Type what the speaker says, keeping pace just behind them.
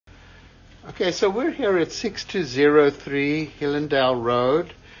Okay, so we're here at 6203 Hillandale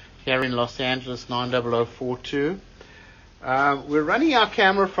Road, here in Los Angeles, 90042. We're running our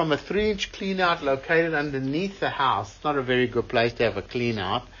camera from a 3-inch cleanout located underneath the house. It's not a very good place to have a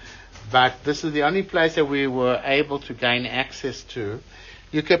cleanout, but this is the only place that we were able to gain access to.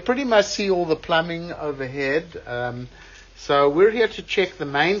 You can pretty much see all the plumbing overhead. So we're here to check the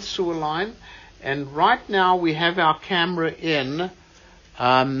main sewer line, and right now we have our camera in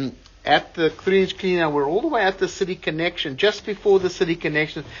at the 3-inch cleanout. We're all the way at the city connection, just before the city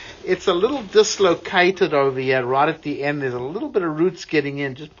connection. It's a little dislocated over here, right at the end. There's a little bit of roots getting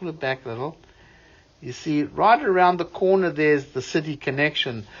in. Just pull it back a little. You see, right around the corner there's the city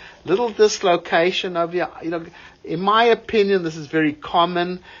connection. Little dislocation over here. You know, in my opinion, this is very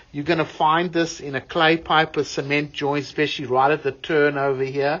common. You're going to find this in a clay pipe or cement joint, especially right at the turn over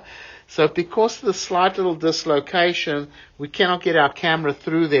here. So because of the slight little dislocation, we cannot get our camera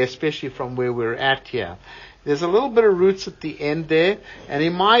through there, especially from where we're at here. There's a little bit of roots at the end there, and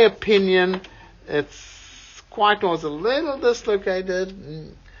in my opinion, it's quite a little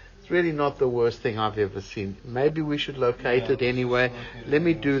dislocated. It's really not the worst thing I've ever seen. Maybe we should locate it anyway. Let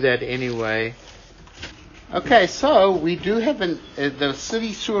me do that anyway. Okay, so we do have the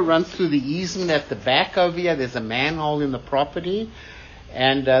city sewer runs through the easement at the back over here. There's a manhole in the property.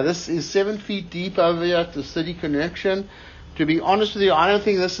 And this is 7 feet deep over here at the city connection. To be honest with you, I don't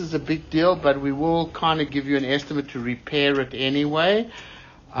think this is a big deal, but we will kind of give you an estimate to repair it anyway.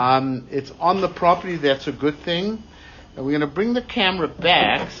 It's on the property. That's a good thing. And we're going to bring the camera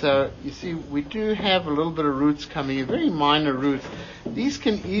back. So you see, we do have a little bit of roots coming in, very minor roots. These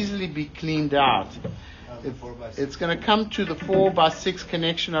can easily be cleaned out. It's going to come to the 4x6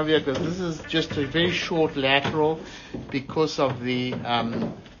 connection over here, because this is just a very short lateral because of the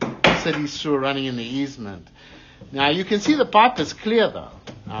city sewer running in the easement. Now you can see the pipe is clear though.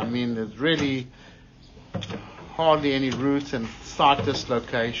 I mean, there's really hardly any roots and slight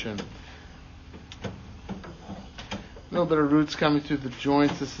dislocation. A little bit of roots coming through the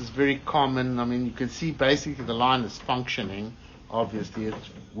joints. This is very common. I mean, you can see basically the line is functioning. Obviously, it's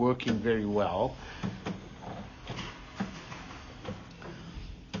working very well.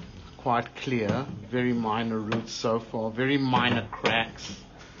 Quite clear, very minor roots so far, very minor cracks.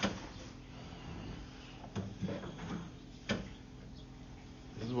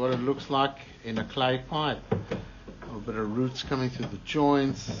 This is what it looks like in a clay pipe. A little bit of roots coming through the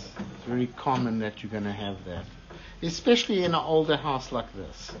joints. It's very common that you're going to have that, especially in an older house like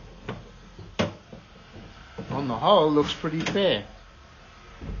this. On the whole, looks pretty fair.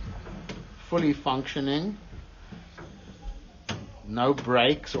 Fully functioning. No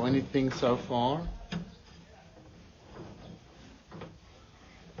breaks or anything so far.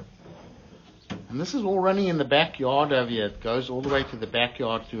 And this is all running in the backyard over here. It goes all the way to the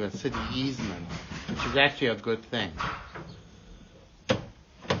backyard through a city easement, which is actually a good thing.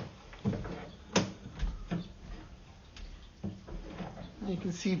 You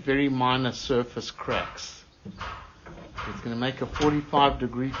can see very minor surface cracks. It's going to make a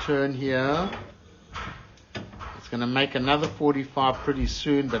 45-degree turn here. Going to make another 45 pretty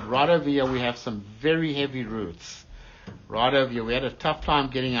soon, but right over here we have some very heavy roots. Right over here, we had a tough time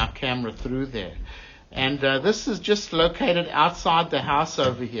getting our camera through there. And this is just located outside the house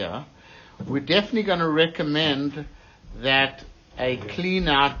over here. We're definitely going to recommend that a clean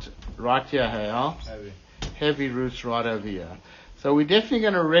out right here, heavy roots right over here. So we're definitely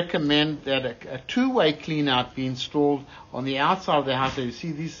going to recommend that a two-way clean out be installed on the outside of the house. So you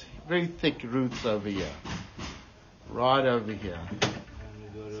see these very thick roots over here. Right over here.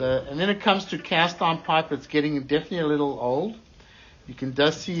 So, and then it comes to cast iron pipe. It's getting definitely a little old. You can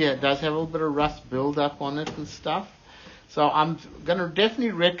just see it does have a little bit of rust build up on it and stuff. So I'm going to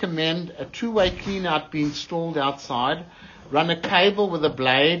definitely recommend a two-way clean out be installed outside. Run a cable with a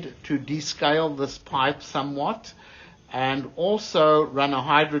blade to descale this pipe somewhat, and also run a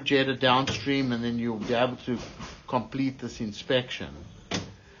hydrojetter downstream, and then you'll be able to complete this inspection.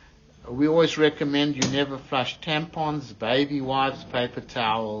 We always recommend you never flush tampons, baby wipes, paper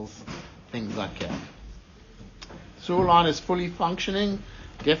towels, things like that. Sewer line is fully functioning.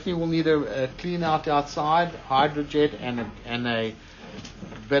 Definitely will need a clean out outside, hydrojet, and a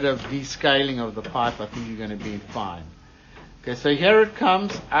bit of descaling of the pipe. I think you're going to be fine. Okay, so here it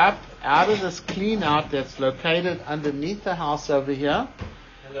comes up out of this clean out that's located underneath the house over here.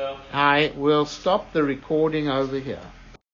 Hello. I will stop the recording over here.